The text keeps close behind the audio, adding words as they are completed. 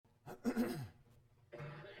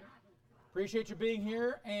Appreciate you being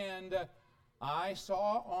here, and I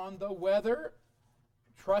saw on the weather,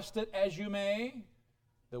 trust it as you may,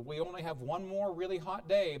 that we only have one more really hot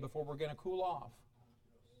day before we're going to cool off.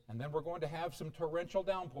 And then we're going to have some torrential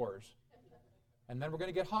downpours. And then we're going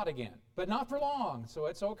to get hot again. But not for long, so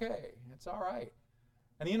it's okay. It's all right.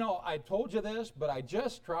 And you know, I told you this, but I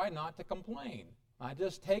just try not to complain. I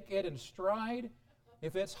just take it in stride.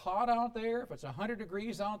 If it's hot out there, if it's 100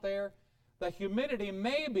 degrees out there, the humidity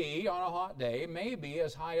may be, on a hot day, may be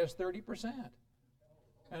as high as 30%.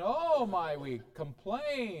 And oh my, we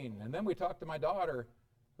complain. And then we talk to my daughter,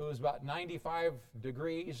 who's about 95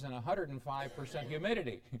 degrees and 105%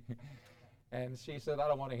 humidity. And she said, I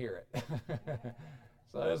don't want to hear it.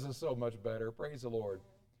 So this is so much better. Praise the Lord.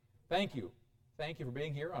 Thank you. Thank you for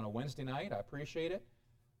being here on a Wednesday night. I appreciate it.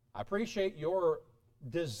 I appreciate your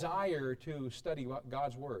desire to study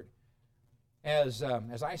God's Word. As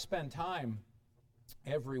I spend time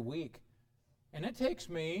every week, and it takes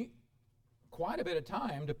me quite a bit of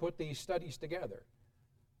time to put these studies together.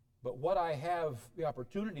 But what I have the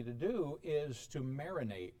opportunity to do is to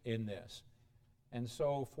marinate in this. And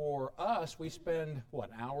so for us, we spend, an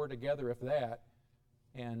hour together, if that,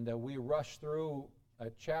 and we rush through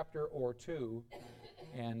a chapter or two.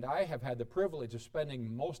 And I have had the privilege of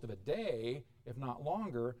spending most of a day, if not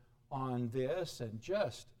longer, on this and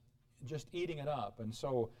just eating it up. And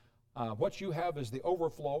so what you have is the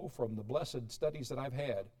overflow from the blessed studies that I've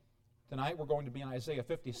had. Tonight we're going to be in Isaiah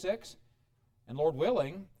 56, and Lord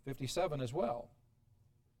willing, 57 as well.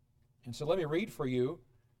 And so let me read for you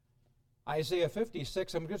Isaiah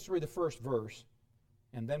 56. I'm just going to read the first verse,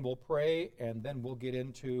 and then we'll pray, and then we'll get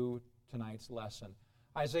into tonight's lesson.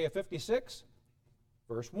 Isaiah 56,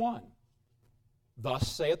 verse 1.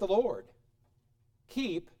 Thus saith the Lord,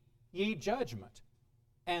 keep ye judgment,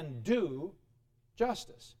 and do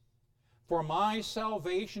justice. For my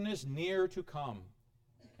salvation is near to come,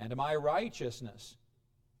 and my righteousness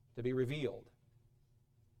to be revealed.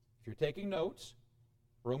 If you're taking notes,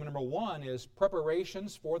 Roman number 1 is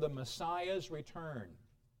preparations for the Messiah's return.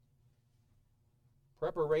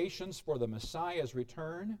 Preparations for the Messiah's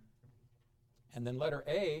return. And then letter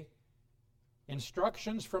A,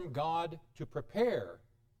 instructions from God to prepare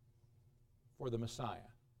for the Messiah.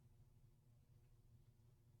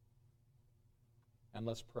 And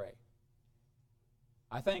let's pray.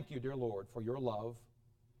 I thank you, dear Lord, for your love,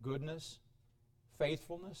 goodness,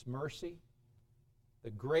 faithfulness, mercy, the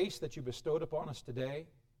grace that you bestowed upon us today.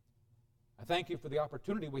 I thank you for the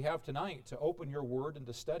opportunity we have tonight to open your word and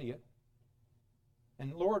to study it.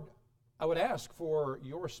 And Lord, I would ask for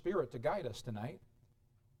your Spirit to guide us tonight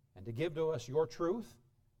and to give to us your truth.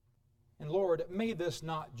 And Lord, may this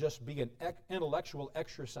not just be an intellectual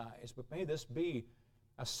exercise, but may this be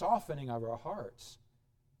a softening of our hearts.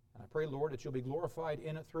 And I pray, Lord, that you'll be glorified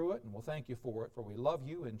in it, through it, and we'll thank you for it, for we love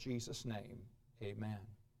you in Jesus' name. Amen.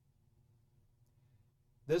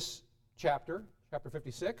 This chapter, chapter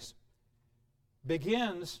 56,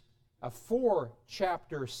 begins a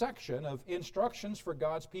 4-chapter section of instructions for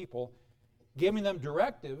God's people, giving them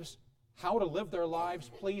directives how to live their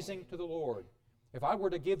lives pleasing to the Lord. If I were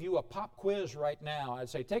to give you a pop quiz right now, I'd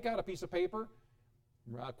say take out a piece of paper.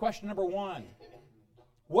 Question number 1.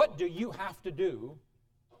 What do you have to do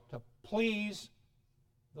to please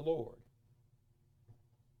the Lord?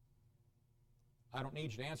 I don't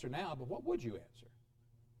need you to answer now, but what would you answer?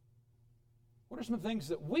 What are some things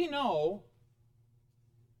that we know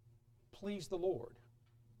please the Lord?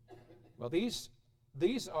 Well, this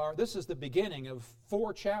is the beginning of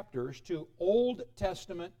 4 chapters to Old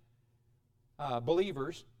Testament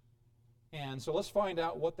believers. And so let's find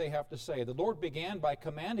out what they have to say. The Lord began by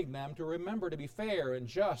commanding them to remember to be fair and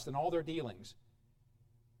just in all their dealings.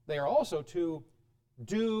 They are also to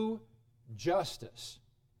do justice.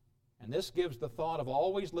 And this gives the thought of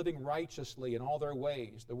always living righteously in all their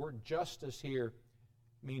ways. The word justice here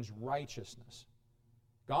means righteousness.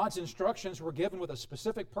 God's instructions were given with a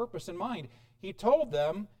specific purpose in mind. He told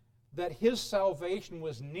them that his salvation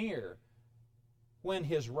was near when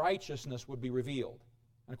his righteousness would be revealed.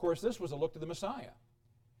 And of course, this was a look to the Messiah.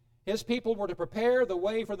 His people were to prepare the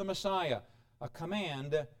way for the Messiah, a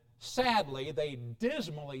command, sadly, they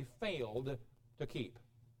dismally failed to keep.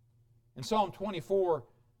 In Psalm 24,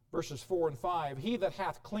 verses 4 and 5, he that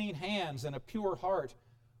hath clean hands and a pure heart,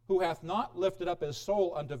 who hath not lifted up his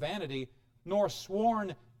soul unto vanity, nor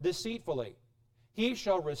sworn deceitfully, he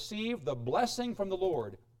shall receive the blessing from the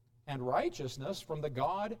Lord, and righteousness from the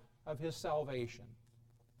God of his salvation.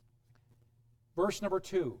 Verse number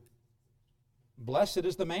 2, blessed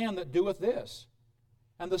is the man that doeth this,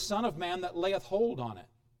 and the Son of Man that layeth hold on it,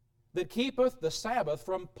 that keepeth the Sabbath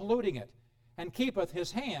from polluting it, and keepeth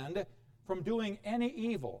his hand from doing any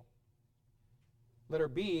evil. Letter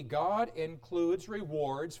B, God includes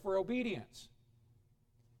rewards for obedience.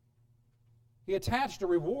 He attached a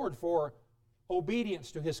reward for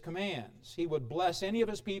obedience to His commands. He would bless any of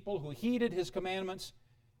His people who heeded His commandments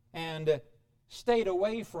and stayed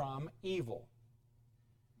away from evil.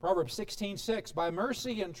 Proverbs 16:6, by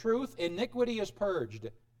mercy and truth iniquity is purged,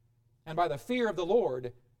 and by the fear of the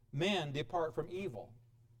Lord men depart from evil.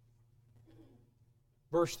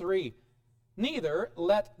 Verse 3, neither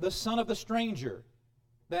let the son of the stranger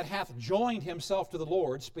that hath joined himself to the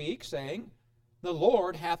Lord speak, saying, the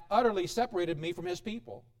Lord hath utterly separated me from His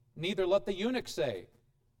people. Neither let the eunuch say,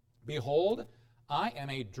 behold, I am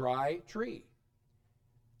a dry tree.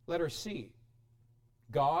 Letter C,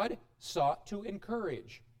 God sought to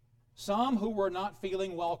encourage some who were not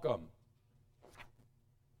feeling welcome.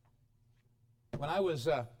 When I was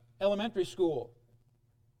elementary school,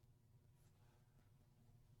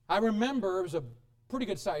 I remember it was a pretty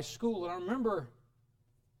good-sized school, and I remember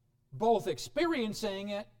both experiencing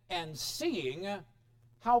it and seeing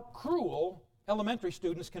how cruel elementary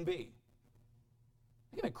students can be.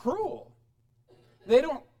 They can be cruel. They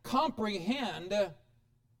don't comprehend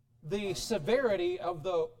the severity of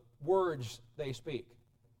the words they speak.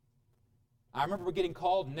 I remember getting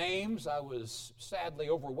called names. I was sadly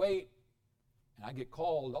overweight, and I get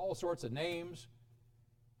called all sorts of names.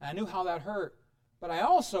 And I knew how that hurt, but I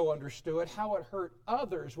also understood how it hurt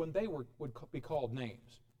others when they would be called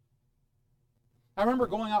names. I remember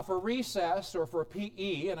going out for recess or for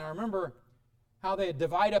PE, and I remember how they'd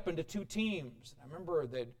divide up into two teams. I remember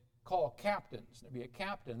they'd call captains. There'd be a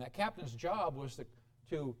captain. That captain's job was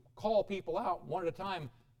to call people out one at a time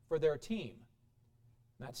for their team.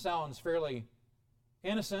 That sounds fairly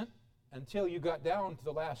innocent until you got down to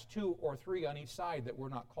the last two or three on each side that were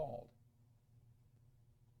not called.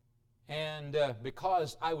 And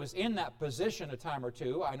because I was in that position a time or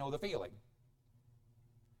two, I know the feeling.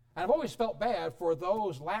 And I've always felt bad for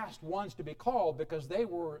those last ones to be called because they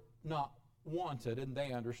were not wanted and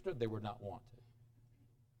they understood they were not wanted.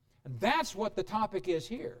 And that's what the topic is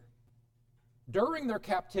here. During their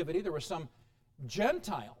captivity, there were some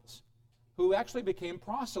Gentiles who actually became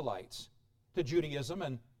proselytes to Judaism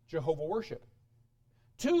and Jehovah worship.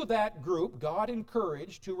 To that group, God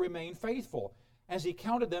encouraged to remain faithful as He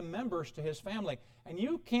counted them members to His family. And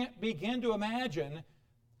you can't begin to imagine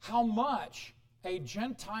how much a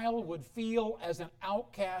Gentile would feel as an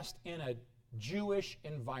outcast in a Jewish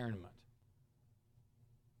environment.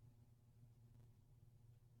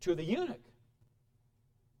 To the eunuch,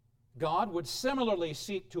 God would similarly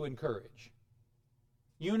seek to encourage.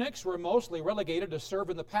 Eunuchs were mostly relegated to serve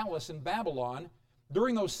in the palace in Babylon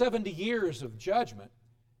during those 70 years of judgment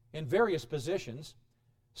in various positions.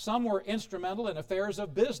 Some were instrumental in affairs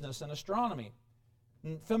of business and astronomy.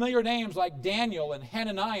 Familiar names like Daniel and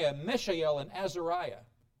Hananiah, Mishael and Azariah.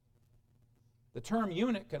 The term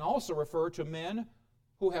eunuch can also refer to men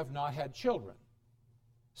who have not had children.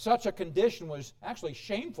 Such a condition was actually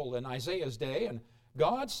shameful in Isaiah's day, and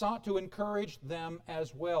God sought to encourage them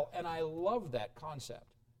as well. And I love that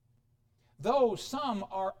concept. Though some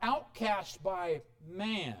are outcast by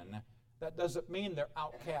man, that doesn't mean they're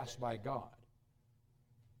outcast by God.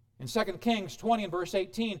 In 2 Kings 20 and verse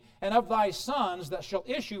 18, and of thy sons that shall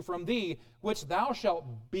issue from thee, which thou shalt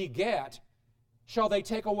beget, shall they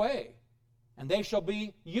take away, and they shall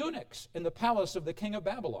be eunuchs in the palace of the king of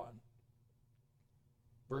Babylon.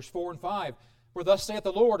 Verse 4 and 5, for thus saith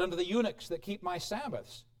the Lord unto the eunuchs that keep my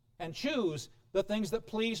Sabbaths, and choose the things that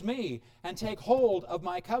please me, and take hold of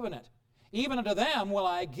my covenant. Even unto them will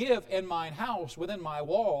I give in mine house within my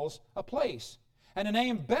walls a place, and a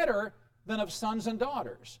name better than of sons and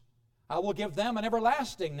daughters. I will give them an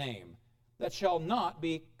everlasting name that shall not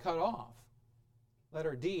be cut off.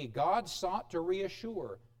 Letter D, God sought to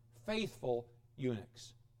reassure faithful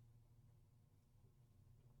eunuchs.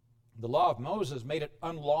 The law of Moses made it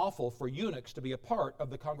unlawful for eunuchs to be a part of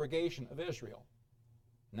the congregation of Israel.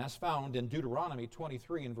 And that's found in Deuteronomy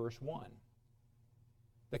 23 and verse 1.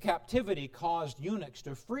 The captivity caused eunuchs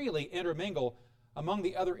to freely intermingle among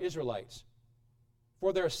the other Israelites.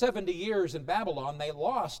 For their 70 years in Babylon, they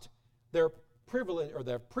lost their privilege or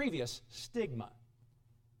their previous stigma.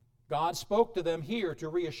 God spoke to them here to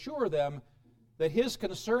reassure them that His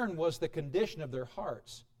concern was the condition of their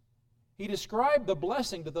hearts. He described the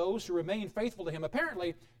blessing to those who remained faithful to Him.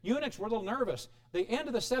 Apparently, eunuchs were a little nervous. The end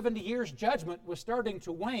of the 70 years judgment was starting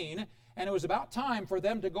to wane, and it was about time for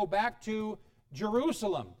them to go back to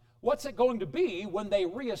Jerusalem. What's it going to be when they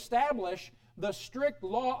reestablish the strict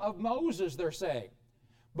law of Moses, they're saying?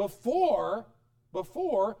 Before,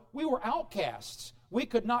 we were outcasts. We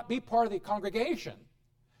could not be part of the congregation.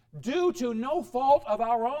 due to no fault of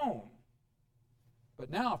our own. But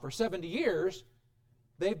now, for 70 years,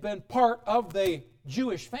 they've been part of the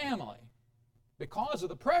Jewish family because of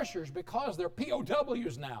the pressures, because they're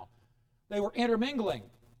POWs now. They were intermingling.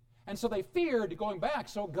 And so they feared going back.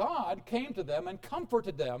 So God came to them and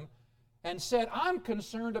comforted them and said, I'm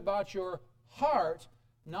concerned about your heart,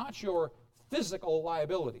 not your physical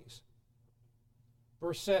liabilities.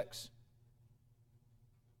 Verse 6.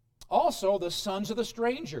 Also the sons of the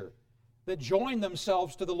stranger that join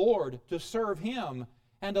themselves to the Lord to serve him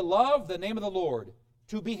and to love the name of the Lord,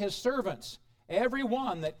 to be his servants, every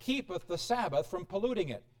one that keepeth the Sabbath from polluting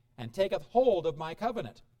it, and taketh hold of my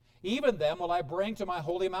covenant. Even them will I bring to my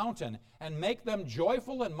holy mountain, and make them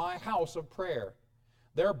joyful in my house of prayer.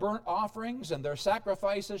 Their burnt offerings and their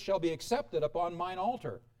sacrifices shall be accepted upon mine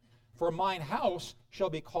altar. For mine house shall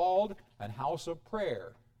be called an house of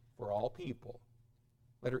prayer for all people.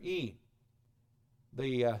 Letter E.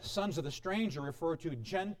 The sons of the stranger refer to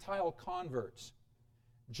Gentile converts.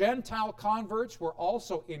 Gentile converts were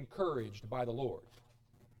also encouraged by the Lord.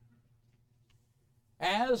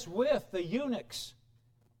 As with the eunuchs,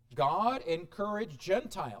 God encouraged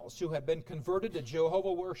Gentiles who had been converted to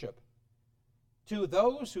Jehovah worship, to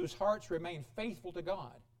those whose hearts remained faithful to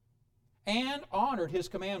God and honored his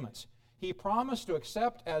commandments. He promised to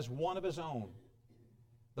accept as one of his own.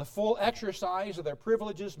 The full exercise of their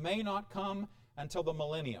privileges may not come until the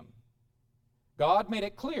millennium. God made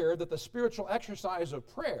it clear that the spiritual exercise of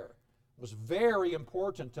prayer was very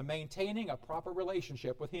important to maintaining a proper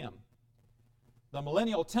relationship with him. The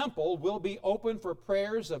millennial temple will be open for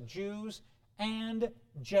prayers of Jews and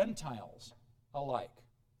Gentiles alike.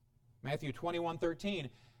 Matthew 21:13,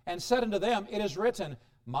 and said unto them, it is written,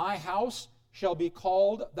 my house shall be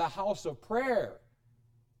called the house of prayer,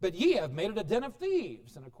 but ye have made it a den of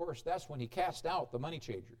thieves. And of course, that's when he cast out the money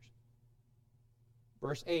changers.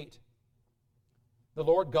 Verse 8, the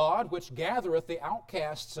Lord God, which gathereth the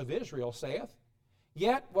outcasts of Israel, saith,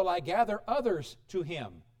 yet will I gather others to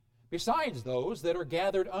him, besides those that are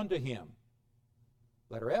gathered unto him.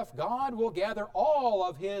 Letter F, God will gather all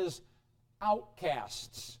of his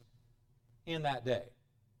outcasts in that day.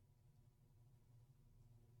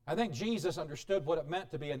 I think Jesus understood what it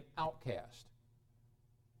meant to be an outcast.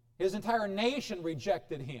 His entire nation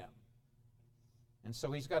rejected him. And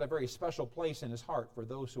so he's got a very special place in his heart for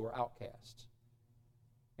those who are outcasts.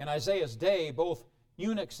 In Isaiah's day, both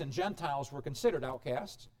eunuchs and Gentiles were considered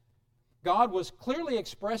outcasts. God was clearly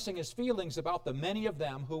expressing his feelings about the many of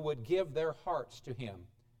them who would give their hearts to him,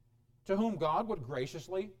 to whom God would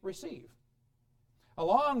graciously receive.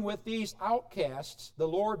 Along with these outcasts, the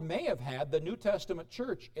Lord may have had the New Testament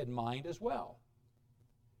church in mind as well.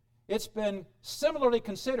 It's been similarly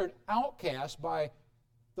considered outcast by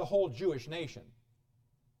the whole Jewish nation.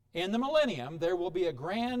 In the millennium, there will be a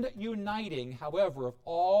grand uniting, however, of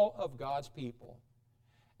all of God's people.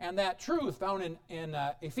 And that truth found in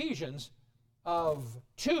Ephesians of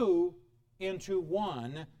two into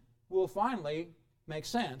one will finally make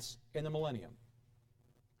sense in the millennium.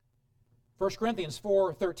 1 Corinthians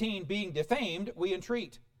 4:13, being defamed, we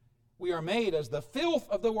entreat. We are made as the filth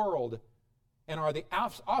of the world, and are the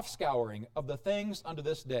offscouring of the things unto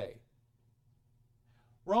this day.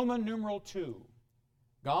 Roman numeral 2.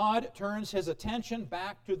 God turns his attention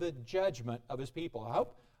back to the judgment of his people.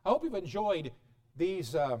 I hope you've enjoyed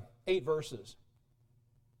these 8 verses.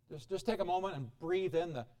 Just take a moment and breathe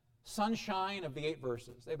in the sunshine of the 8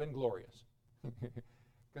 verses. They've been glorious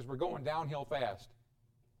because we're going downhill fast.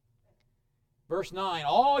 Verse 9,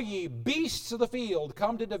 all ye beasts of the field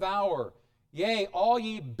come to devour, yea, all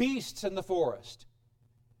ye beasts in the forest.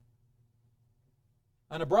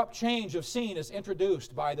 An abrupt change of scene is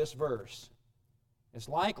introduced by this verse. It's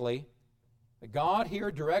likely that God here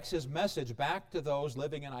directs his message back to those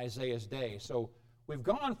living in Isaiah's day. So we've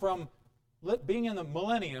gone from being in the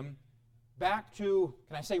millennium back to,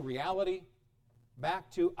 can I say reality? Back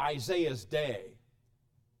to Isaiah's day.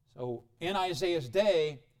 So in Isaiah's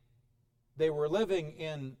day, they were living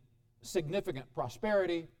in significant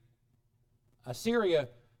prosperity. Assyria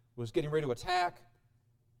was getting ready to attack,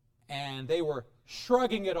 and they were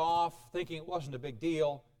shrugging it off, thinking it wasn't a big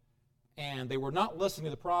deal, and they were not listening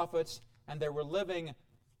to the prophets, and they were living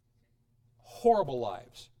horrible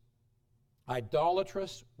lives,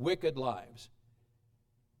 idolatrous, wicked lives.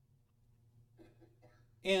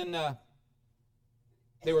 They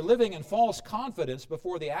were living in false confidence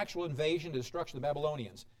before the actual invasion and destruction of the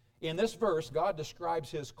Babylonians. In this verse, God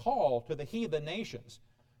describes his call to the heathen nations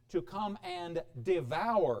to come and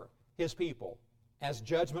devour his people as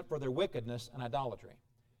judgment for their wickedness and idolatry.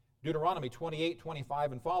 Deuteronomy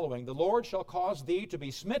 28:25 and following, the Lord shall cause thee to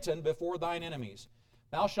be smitten before thine enemies.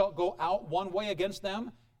 Thou shalt go out one way against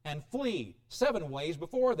them, and flee 7 ways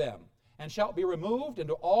before them, and shalt be removed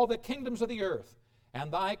into all the kingdoms of the earth.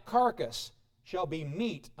 And thy carcass shall be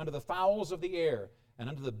meat unto the fowls of the air, and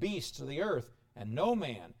unto the beasts of the earth, and no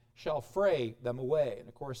man shall fray them away. And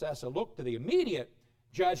of course, that's a look to the immediate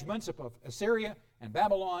judgments of Assyria and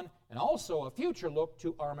Babylon, and also a future look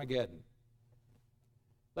to Armageddon.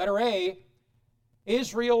 Letter A,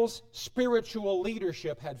 Israel's spiritual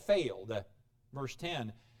leadership had failed. Verse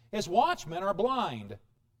 10, his watchmen are blind.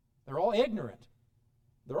 They're all ignorant.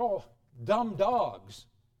 They're all dumb dogs.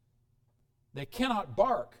 They cannot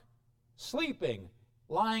bark, sleeping,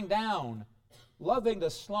 lying down, loving to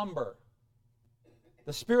slumber.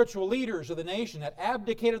 The spiritual leaders of the nation had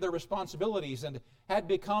abdicated their responsibilities and had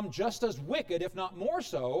become just as wicked, if not more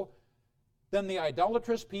so, than the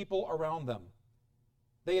idolatrous people around them.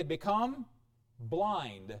 They had become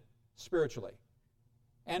blind spiritually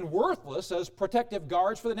and worthless as protective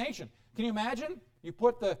guards for the nation. Can you imagine? You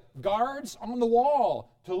put the guards on the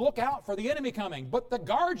wall to look out for the enemy coming, but the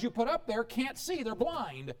guards you put up there can't see. They're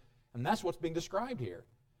blind. And that's what's being described here.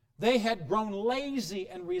 They had grown lazy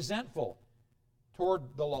and resentful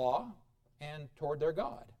toward the law and toward their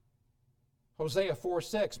God. Hosea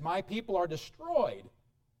 4:6, my people are destroyed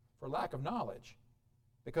for lack of knowledge.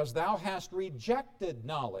 Because thou hast rejected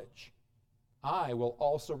knowledge, I will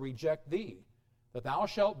also reject thee, that thou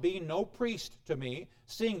shalt be no priest to me,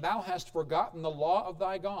 seeing thou hast forgotten the law of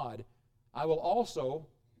thy God. I will also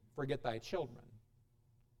forget thy children.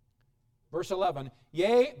 Verse 11,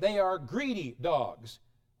 yea, they are greedy dogs,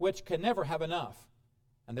 which can never have enough,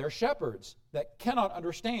 and their shepherds that cannot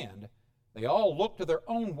understand. They all look to their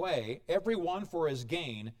own way, every one for his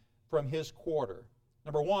gain from his quarter.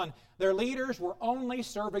 Number one, their leaders were only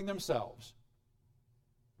serving themselves.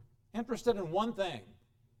 Interested in one thing,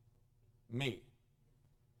 me.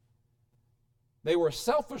 They were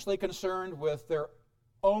selfishly concerned with their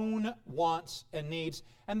own wants and needs,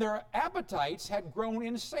 and their appetites had grown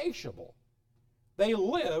insatiable. They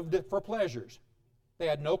lived for pleasures. They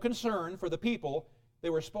had no concern for the people they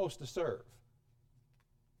were supposed to serve.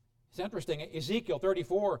 It's interesting, Ezekiel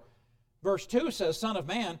 34, verse 2 says, Son of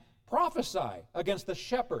man, prophesy against the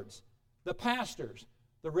shepherds, the pastors,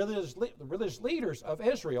 the religious leaders of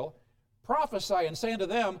Israel. Prophesy and say unto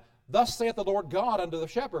them, Thus saith the Lord God unto the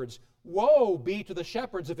shepherds, Woe be to the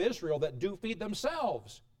shepherds of Israel that do feed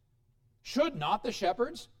themselves. Should not the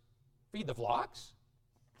shepherds feed the flocks?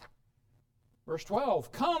 Verse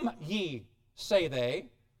 12, Come ye, say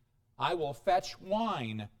they, I will fetch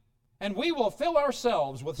wine, and we will fill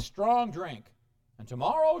ourselves with strong drink, and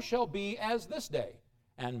tomorrow shall be as this day,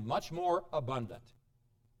 and much more abundant.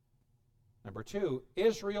 Number two,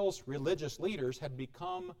 Israel's religious leaders had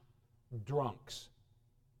become drunks.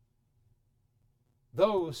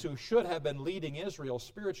 Those who should have been leading Israel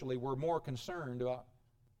spiritually were more concerned about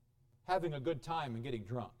having a good time and getting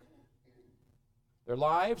drunk. Their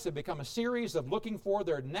lives had become a series of looking for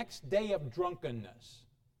their next day of drunkenness.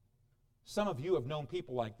 Some of you have known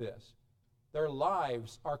people like this. Their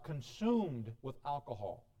lives are consumed with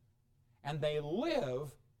alcohol, and they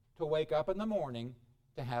live to wake up in the morning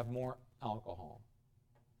to have more alcohol.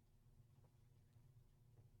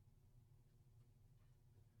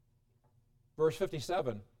 Verse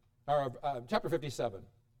 57, or chapter 57,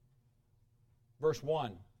 verse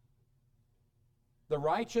 1. The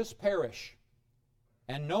righteous perish,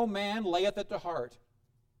 and no man layeth it to heart,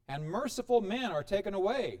 and merciful men are taken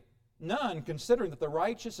away, none considering that the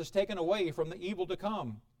righteous is taken away from the evil to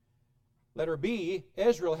come. Letter B,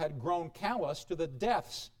 Israel had grown callous to the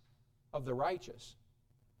deaths of the righteous.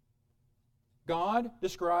 God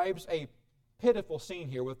describes a pitiful scene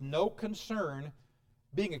here with no concern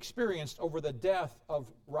being experienced over the death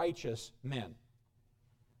of righteous men.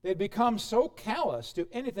 They had become so callous to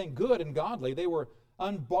anything good and godly, they were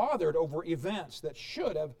unbothered over events that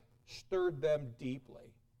should have stirred them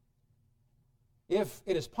deeply. If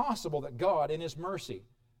it is possible that God, in His mercy,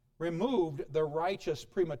 removed the righteous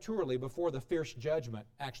prematurely before the fierce judgment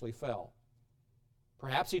actually fell,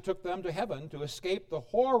 perhaps He took them to heaven to escape the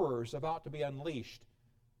horrors about to be unleashed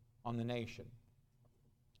on the nation.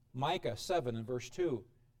 Micah 7 and verse 2,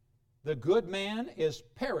 the good man is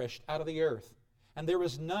perished out of the earth, and there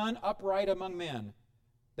is none upright among men.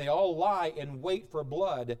 They all lie in wait for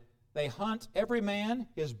blood. They hunt every man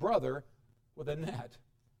his brother with a net.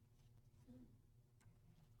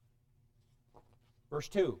 Verse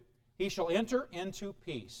 2, he shall enter into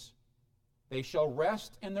peace. They shall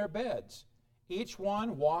rest in their beds, each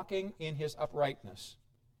one walking in his uprightness.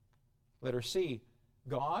 Letter C,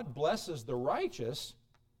 God blesses the righteous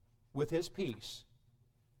with His peace.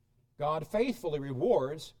 God faithfully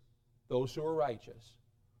rewards those who are righteous.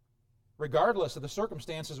 regardless of the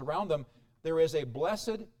circumstances around them, there is a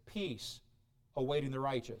blessed peace awaiting the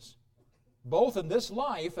righteous, both in this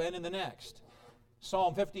life and in the next.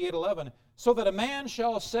 Psalm 58:11, so that a man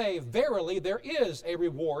shall say, verily there is a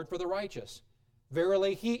reward for the righteous.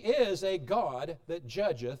 Verily he is a God that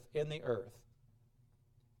judgeth in the earth.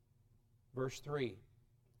 Verse 3,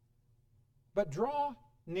 but draw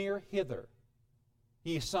near hither,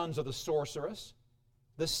 ye sons of the sorceress,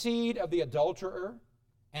 the seed of the adulterer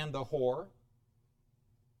and the whore.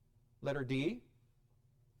 Letter D.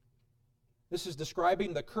 This is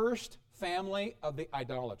describing the cursed family of the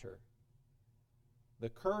idolater. The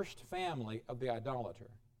cursed family of the idolater.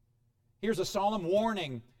 Here's a solemn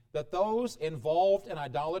warning that those involved in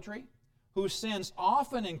idolatry, whose sins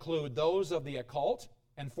often include those of the occult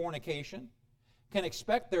and fornication, can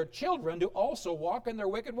expect their children to also walk in their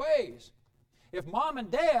wicked ways. If mom and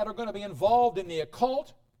dad are going to be involved in the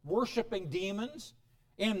occult, worshiping demons,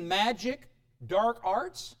 in magic, dark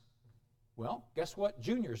arts, well, guess what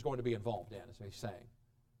Junior is going to be involved in, as they say.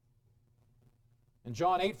 In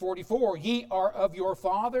John 8:44, ye are of your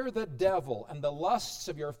father the devil, and the lusts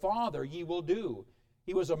of your father ye will do.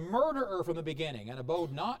 He was a murderer from the beginning, and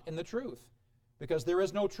abode not in the truth, because there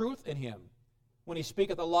is no truth in him. When he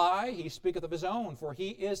speaketh a lie, he speaketh of his own, for he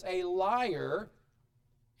is a liar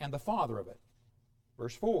and the father of it.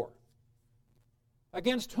 Verse 4,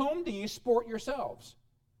 against whom do ye sport yourselves?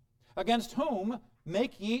 Against whom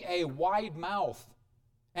make ye a wide mouth,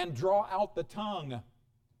 and draw out the tongue?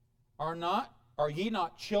 Are ye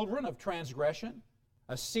not children of transgression,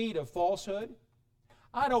 a seed of falsehood?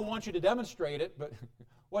 I don't want you to demonstrate it, but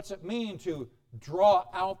what's it mean to draw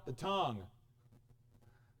out the tongue?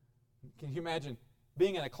 Can you imagine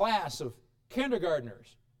being in a class of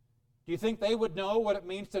kindergartners? Do you think they would know what it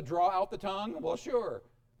means to draw out the tongue? Well, sure.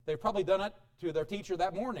 They've probably done it to their teacher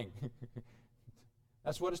that morning.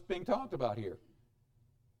 That's what is being talked about here.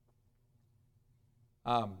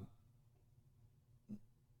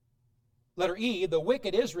 Letter E, the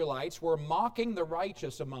wicked Israelites were mocking the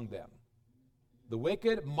righteous among them. The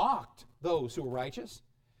wicked mocked those who were righteous.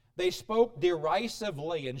 They spoke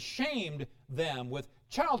derisively and shamed them with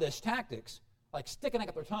childish tactics, like sticking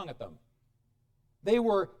out their tongue at them. They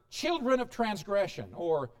were children of transgression,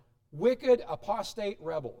 or wicked apostate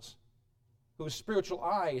rebels, whose spiritual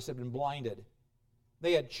eyes had been blinded.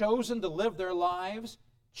 They had chosen to live their lives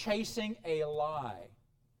chasing a lie.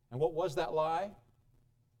 And what was that lie?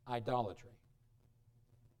 Idolatry.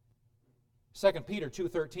 2 Peter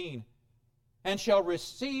 2:13, and shall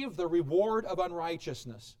receive the reward of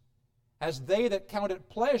unrighteousness, as they that count it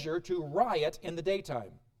pleasure to riot in the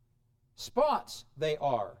daytime. Spots they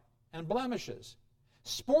are, and blemishes,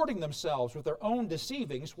 sporting themselves with their own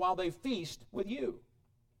deceivings while they feast with you.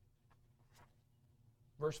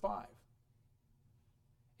 Verse 5,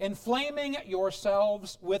 inflaming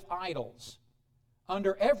yourselves with idols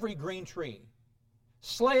under every green tree,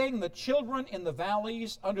 slaying the children in the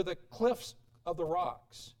valleys under the cliffs of the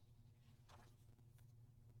rocks.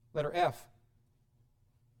 Letter F,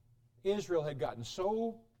 Israel had gotten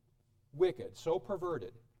so wicked, so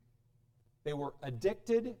perverted, they were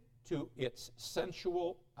addicted to its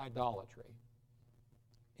sensual idolatry.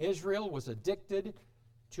 Israel was addicted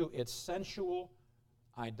to its sensual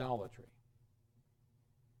idolatry.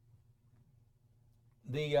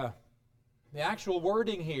 The actual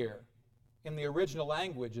wording here in the original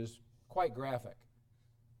language is quite graphic.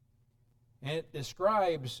 And it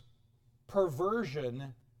describes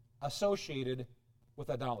perversion associated with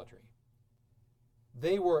idolatry.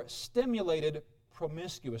 They were stimulated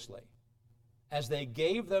promiscuously as they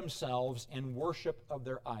gave themselves in worship of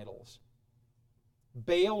their idols.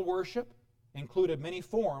 Baal worship included many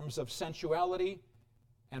forms of sensuality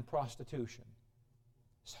and prostitution.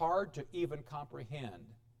 It's hard to even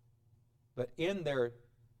comprehend, but in their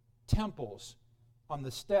temples, on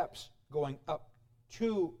the steps going up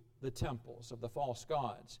to the temples of the false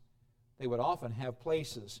gods, they would often have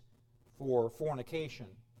places for fornication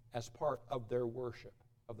as part of their worship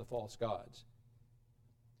of the false gods.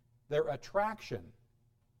 Their attraction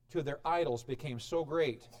to their idols became so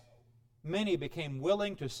great, many became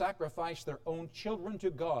willing to sacrifice their own children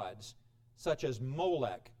to gods, such as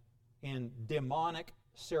Molech, in demonic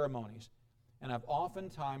ceremonies. And I've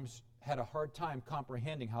oftentimes had a hard time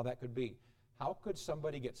comprehending how that could be. How could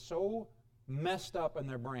somebody get so messed up in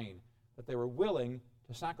their brain that they were willing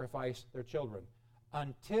to sacrifice their children?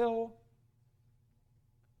 Until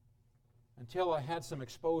I had some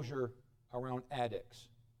exposure around addicts.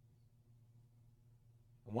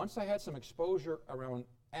 And once I had some exposure around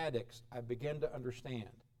addicts, I began to understand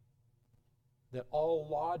that all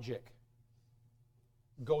logic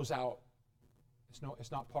goes out.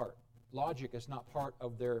 It's not part. logic is not part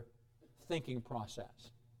of their thinking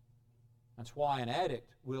process. That's why an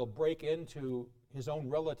addict will break into his own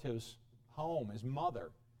relative's home, his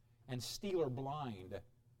mother, and steal her blind.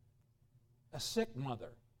 A sick mother,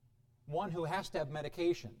 one who has to have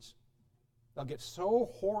medications. They'll get so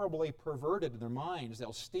horribly perverted in their minds,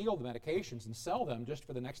 they'll steal the medications and sell them just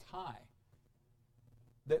for the next high.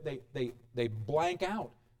 They blank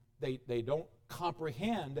out. They don't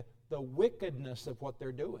comprehend the wickedness of what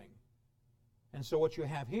they're doing. And so what you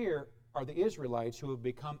have here are the Israelites who have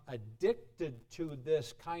become addicted to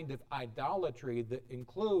this kind of idolatry that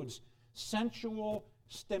includes sensual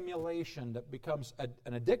stimulation that becomes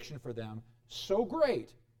an addiction for them so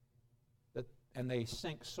great that, and they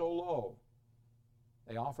sink so low,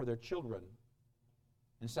 they offer their children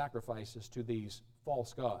in sacrifices to these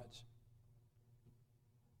false gods.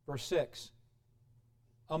 Verse 6,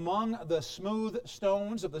 among the smooth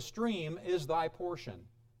stones of the stream is thy portion.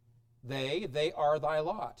 They are thy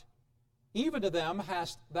lot. Even to them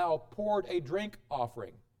hast thou poured a drink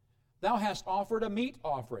offering. Thou hast offered a meat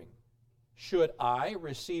offering. Should I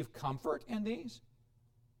receive comfort in these?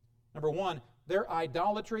 Number one, their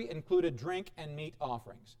idolatry included drink and meat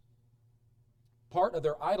offerings. Part of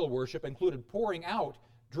their idol worship included pouring out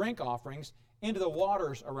drink offerings into the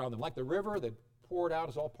waters around them, like the river that poured out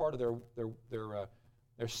is all part of their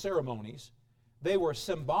ceremonies. They were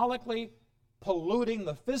symbolically polluting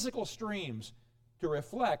the physical streams to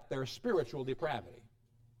reflect their spiritual depravity.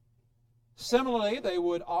 Similarly, they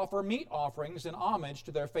would offer meat offerings in homage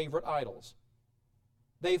to their favorite idols.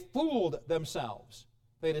 They fooled themselves.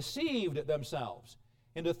 They deceived themselves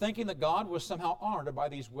into thinking that God was somehow honored by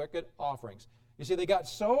these wicked offerings. You see, they got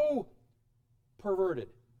so perverted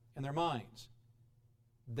in their minds,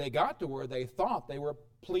 they got to where they thought they were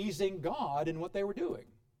pleasing God in what they were doing.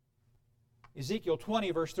 Ezekiel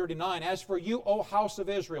 20, verse 39, as for you, O house of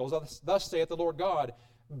Israel, thus saith the Lord God,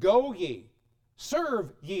 go ye,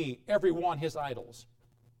 serve ye every one his idols,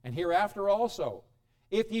 and hereafter also,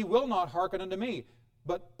 if ye will not hearken unto me,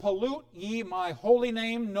 but pollute ye my holy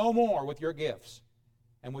name no more with your gifts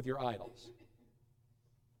and with your idols.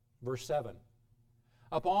 Verse 7,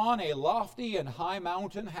 upon a lofty and high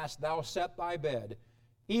mountain hast thou set thy bed,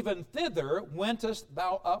 even thither wentest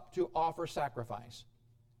thou up to offer sacrifice.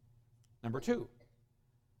 Number 2,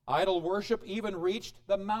 idol worship even reached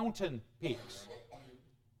the mountain peaks.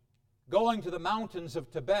 Going to the mountains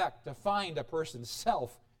of Tibet to find a person's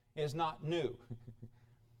self is not new.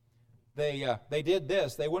 They did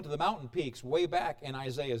this. They went to the mountain peaks way back in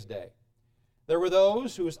Isaiah's day. There were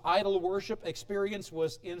those whose idol worship experience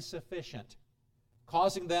was insufficient,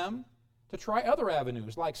 causing them to try other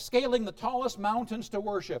avenues, like scaling the tallest mountains to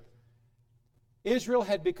worship. Israel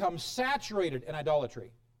had become saturated in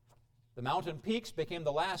idolatry. The mountain peaks became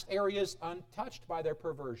the last areas untouched by their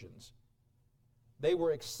perversions. They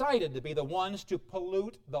were excited to be the ones to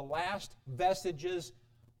pollute the last vestiges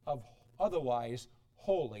of otherwise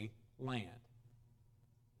holy land.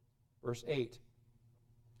 Verse 8,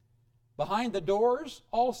 behind the doors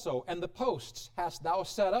also and the posts hast thou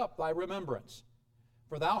set up thy remembrance,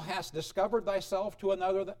 for thou hast discovered thyself to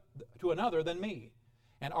another than me,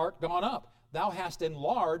 and art gone up. Thou hast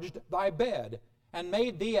enlarged thy bed, and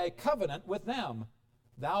made thee a covenant with them.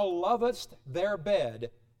 Thou lovest their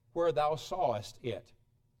bed where thou sawest it.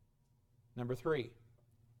 Number 3,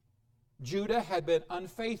 Judah had been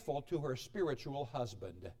unfaithful to her spiritual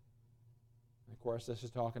husband. Of course, this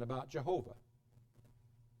is talking about Jehovah.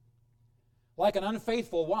 Like an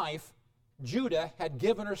unfaithful wife, Judah had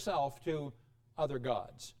given herself to other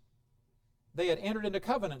gods. They had entered into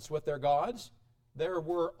covenants with their gods. There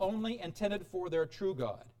were only intended for their true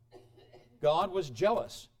God. God was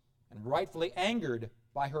jealous and rightfully angered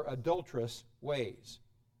by her adulterous ways.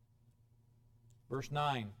 Verse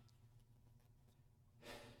 9,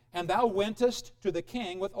 and thou wentest to the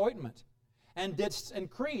king with ointment, and didst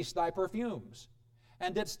increase thy perfumes,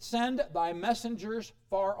 and didst send thy messengers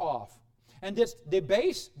far off, and didst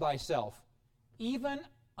debase thyself even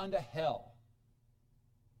unto hell.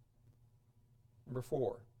 Number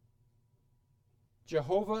 4,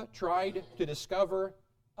 Jehovah tried to discover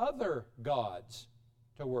other gods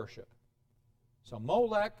to worship. So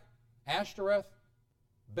Molech, Ashtoreth,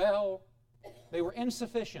 Bel, they were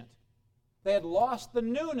insufficient. They had lost the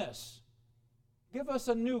newness. Give us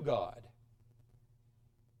a new god.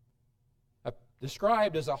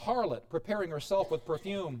 Described as a harlot preparing herself with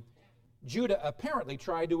perfume, Judah apparently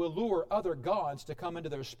tried to allure other gods to come into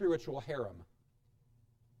their spiritual harem.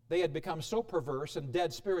 They had become so perverse and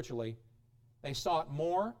dead spiritually, they sought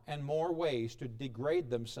more and more ways to degrade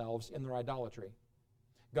themselves in their idolatry.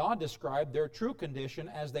 God described their true condition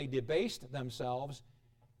as they debased themselves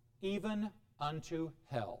even unto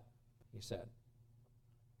hell, he said.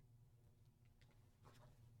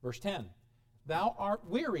 Verse 10, thou art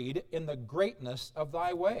wearied in the greatness of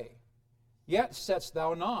thy way, yet saidst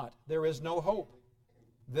thou not, there is no hope.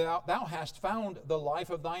 Thou hast found the life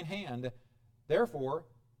of thine hand, therefore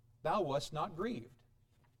thou wast not grieved.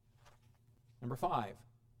 Number 5,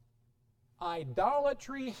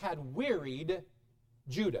 idolatry had wearied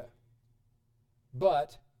Judah,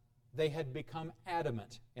 but they had become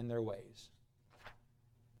adamant in their ways.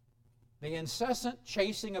 The incessant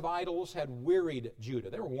chasing of idols had wearied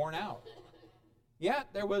Judah. They were worn out. Yet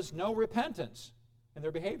there was no repentance in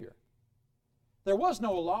their behavior. There was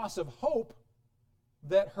no loss of hope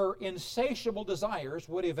that her insatiable desires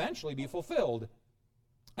would eventually be fulfilled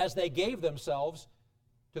as they gave themselves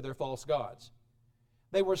to their false gods.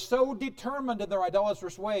 They were so determined in their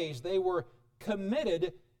idolatrous ways, they were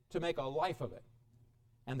committed to make a life of it,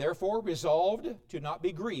 and therefore resolved to not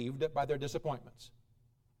be grieved by their disappointments.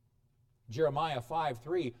 Jeremiah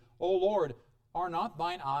 5:3, O Lord, are not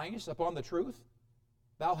thine eyes upon the truth?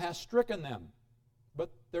 Thou hast stricken them, but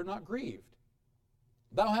they're not grieved.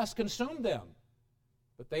 Thou hast consumed them,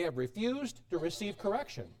 but they have refused to receive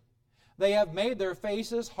correction. They have made their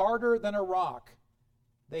faces harder than a rock.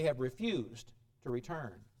 They have refused to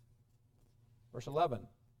return. Verse 11,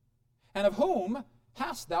 and of whom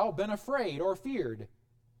hast thou been afraid or feared,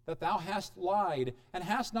 that thou hast lied, and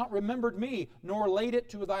hast not remembered me, nor laid it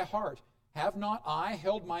to thy heart? Have not I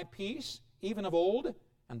held my peace, even of old,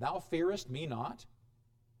 and thou fearest me not?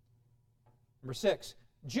 Number 6,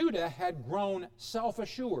 Judah had grown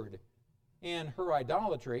self-assured in her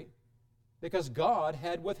idolatry because God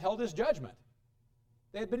had withheld his judgment.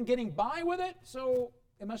 They had been getting by with it, so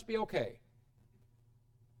it must be okay.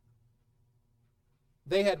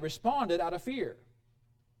 They had responded out of fear.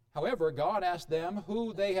 However, God asked them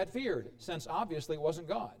who they had feared, since obviously it wasn't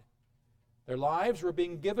God. Their lives were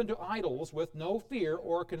being given to idols with no fear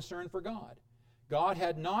or concern for God. God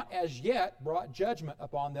had not as yet brought judgment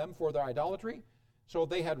upon them for their idolatry, so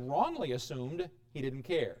they had wrongly assumed he didn't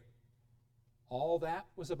care. All that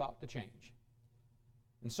was about to change.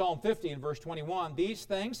 In Psalm 50 and verse 21, these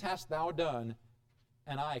things hast thou done,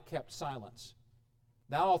 and I kept silence.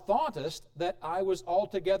 Thou thoughtest that I was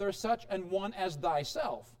altogether such an one as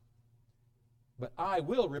thyself, but I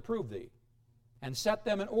will reprove thee, and set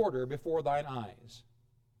them in order before thine eyes.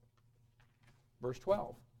 Verse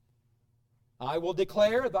 12, I will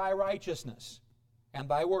declare thy righteousness and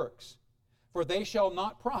thy works, for they shall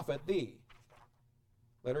not profit thee.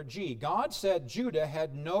 Letter G, God said Judah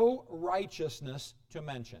had no righteousness to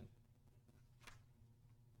mention.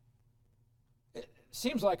 It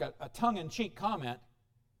seems like a tongue-in-cheek comment.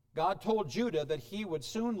 God told Judah that he would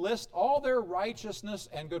soon list all their righteousness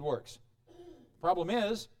and good works. Problem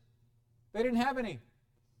is, they didn't have any.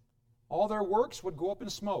 All their works would go up in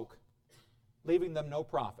smoke, leaving them no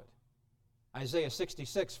profit. Isaiah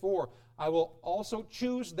 66:4, I will also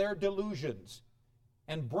choose their delusions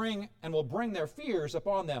and will bring their fears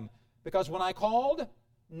upon them, because when I called,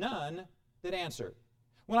 none did answer.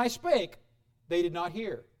 When I spake, they did not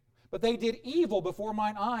hear. But they did evil before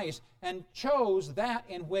mine eyes, and chose that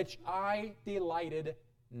in which I delighted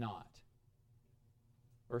not.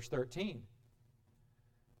 Verse 13,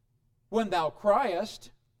 when thou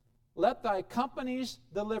criest, let thy companies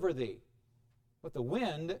deliver thee, but the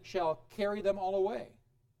wind shall carry them all away.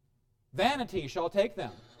 Vanity shall take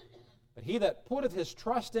them, but he that putteth his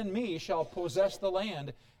trust in me shall possess the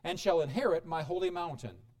land, and shall inherit my holy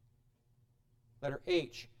mountain. Letter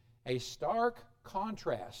H, a stark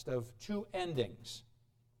contrast of two endings.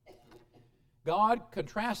 God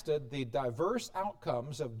contrasted the diverse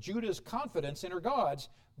outcomes of Judah's confidence in her gods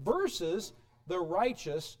versus the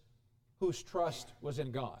righteous whose trust was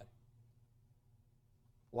in God.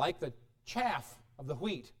 Like the chaff of the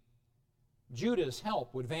wheat, Judah's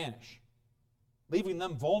help would vanish, leaving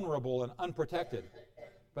them vulnerable and unprotected.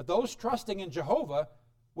 But those trusting in Jehovah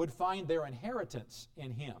would find their inheritance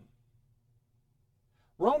in him.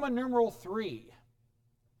 Roman numeral 3.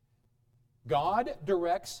 God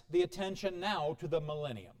directs the attention now to the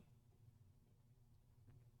millennium.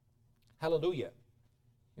 Hallelujah.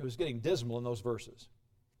 It was getting dismal in those verses.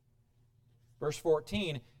 Verse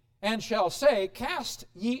 14, and shall say, cast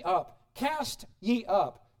ye up,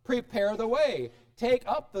 prepare the way, take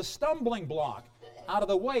up the stumbling block out of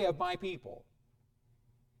the way of my people.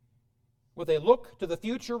 With a look to the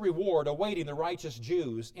future reward awaiting the righteous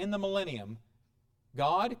Jews in the millennium,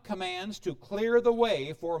 God commands to clear the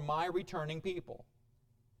way for my returning people.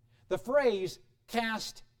 The phrase,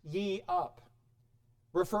 cast ye up,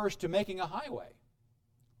 refers to making a highway,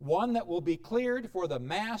 one that will be cleared for the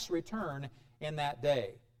mass return in that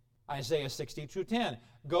day. Isaiah 62:10.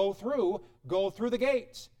 Go through the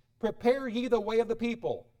gates. Prepare ye the way of the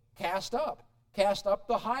people. Cast up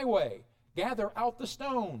the highway. Gather out the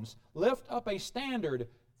stones. Lift up a standard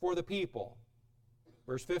for the people.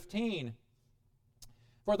 Verse 15.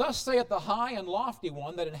 For thus saith the high and lofty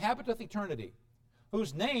one that inhabiteth eternity,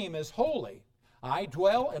 whose name is holy. I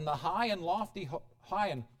dwell in the high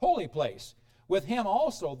and holy place, with him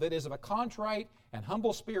also that is of a contrite and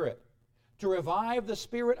humble spirit, to revive the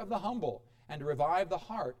spirit of the humble, and to revive the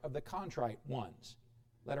heart of the contrite ones.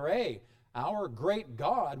 Letter A, our great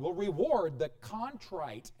God will reward the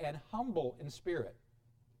contrite and humble in spirit.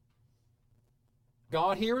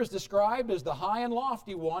 God here is described as the high and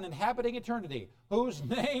lofty one inhabiting eternity, whose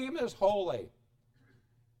name is holy.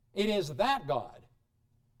 It is that God,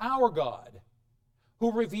 our God,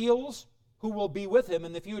 who reveals who will be with him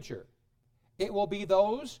in the future. It will be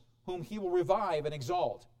those whom he will revive and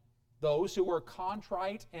exalt, those who are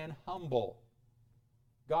contrite and humble.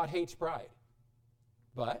 God hates pride,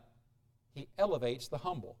 but he elevates the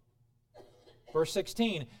humble. Verse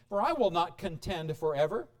 16, for I will not contend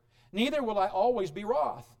forever, neither will I always be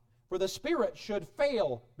wroth, for the spirit should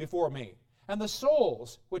fail before me, and the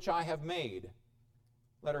souls which I have made.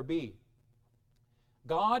 Letter B,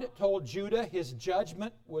 God told Judah his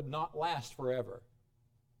judgment would not last forever.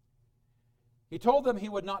 He told them he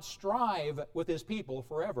would not strive with his people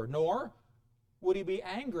forever, nor would he be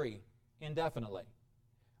angry indefinitely.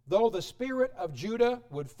 Though the spirit of Judah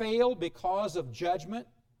would fail because of judgment,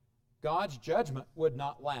 God's judgment would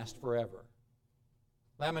not last forever.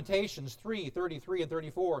 Lamentations 3:33 and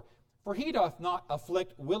 34, for he doth not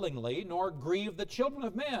afflict willingly, nor grieve the children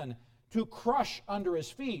of men, to crush under his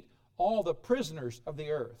feet all the prisoners of the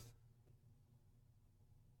earth.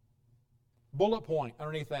 Bullet point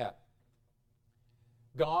underneath that.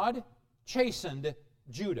 God chastened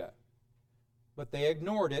Judah, but they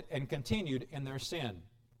ignored it and continued in their sin.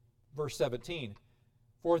 Verse 17,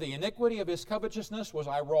 for the iniquity of his covetousness was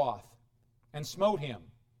I wroth, and smote him.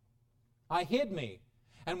 I hid me,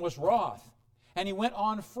 and was wroth, and he went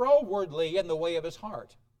on frowardly in the way of his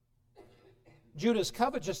heart. Judah's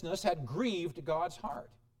covetousness had grieved God's heart.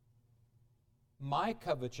 My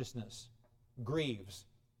covetousness grieves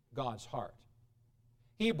God's heart.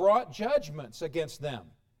 He brought judgments against them,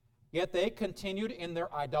 yet they continued in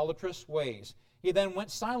their idolatrous ways. He then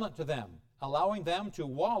went silent to them, allowing them to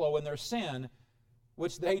wallow in their sin,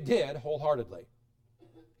 which they did wholeheartedly.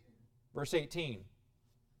 Verse 18,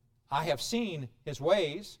 I have seen his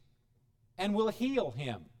ways, and will heal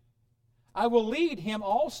him. I will lead him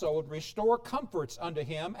also, and restore comforts unto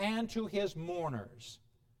him and to his mourners.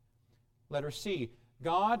 Letter C,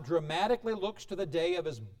 God dramatically looks to the day of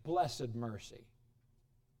his blessed mercy.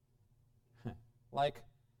 Like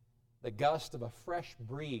the gust of a fresh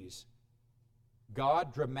breeze,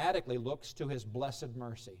 God dramatically looks to his blessed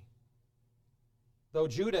mercy. Though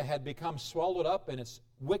Judah had become swallowed up in its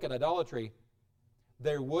wicked idolatry,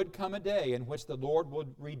 there would come a day in which the Lord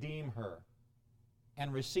would redeem her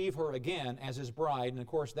and receive her again as his bride. And of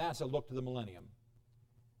course, that's a look to the millennium.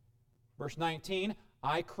 Verse 19,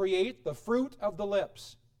 I create the fruit of the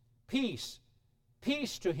lips. Peace,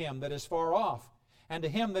 peace to him that is far off, and to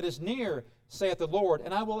him that is near, saith the Lord,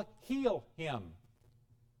 and I will heal him.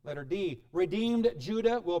 Letter D, redeemed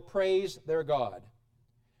Judah will praise their God.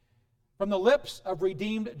 From the lips of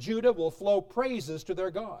redeemed Judah will flow praises to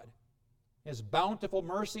their God. His bountiful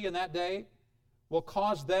mercy in that day will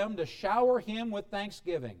cause them to shower him with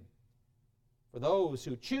thanksgiving. For those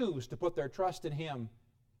who choose to put their trust in him,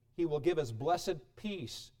 he will give his blessed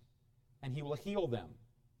peace, and he will heal them.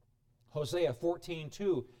 Hosea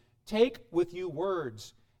 14:2, take with you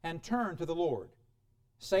words, and turn to the Lord.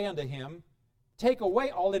 Say unto him, take away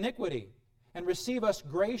all iniquity, and receive us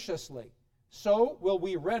graciously. So will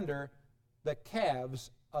we render the calves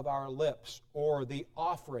of our lips, or the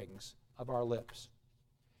offerings of our lips.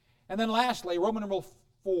 And then lastly, Roman numeral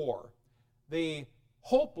 4, the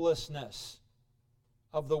hopelessness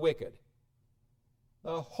of the wicked.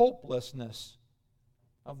 The hopelessness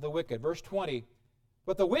of the wicked. Verse 20,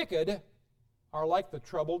 but the wicked are like the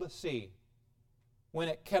troubled sea, when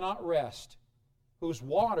it cannot rest, whose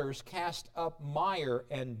waters cast up mire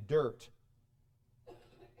and dirt.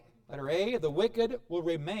 Letter A, the wicked will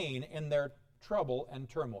remain in their trouble and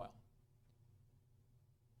turmoil.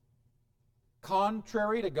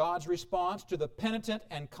 Contrary to God's response to the penitent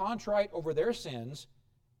and contrite over their sins,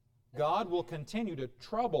 God will continue to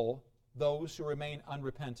trouble those who remain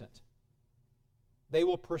unrepentant. They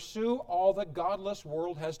will pursue all the godless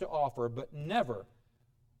world has to offer, but never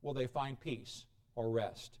will they find peace or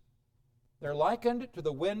rest. They're likened to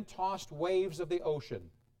the wind-tossed waves of the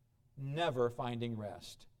ocean, never finding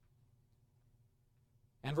rest.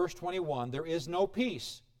 And verse 21, there is no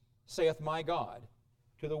peace, saith my God,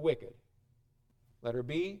 to the wicked. Letter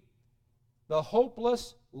B, the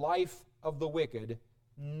hopeless life of the wicked,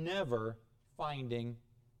 never finding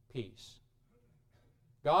peace.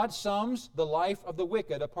 God sums the life of the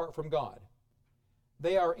wicked apart from God.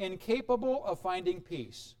 They are incapable of finding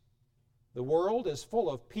peace. The world is full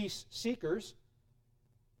of peace seekers,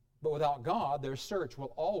 but without God, their search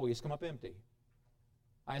will always come up empty.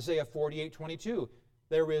 Isaiah 48:22,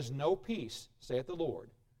 there is no peace, saith the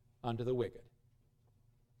Lord, unto the wicked.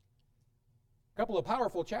 A couple of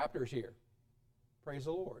powerful chapters here. Praise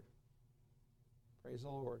the Lord. Praise the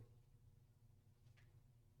Lord.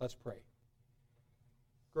 Let's pray.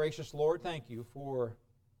 Gracious Lord, thank you for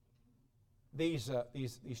these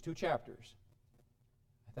two chapters.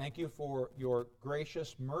 Thank you for your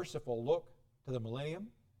gracious, merciful look to the millennium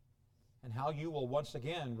and how you will once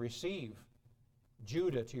again receive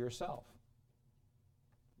Judah to yourself.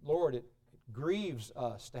 Lord, it grieves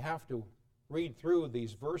us to have to read through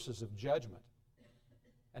these verses of judgment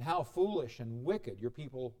and how foolish and wicked your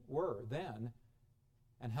people were then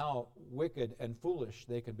and how wicked and foolish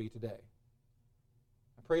they can be today.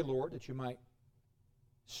 I pray, Lord, that you might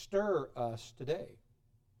stir us today.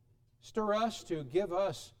 Stir us to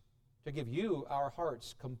give you our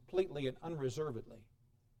hearts completely and unreservedly.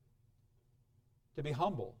 To be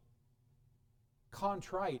humble,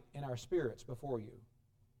 contrite in our spirits before you.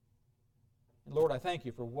 And Lord, I thank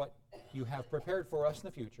you for what you have prepared for us in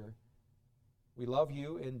the future. We love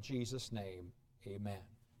you in Jesus' name. Amen.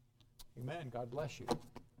 Amen. God bless you.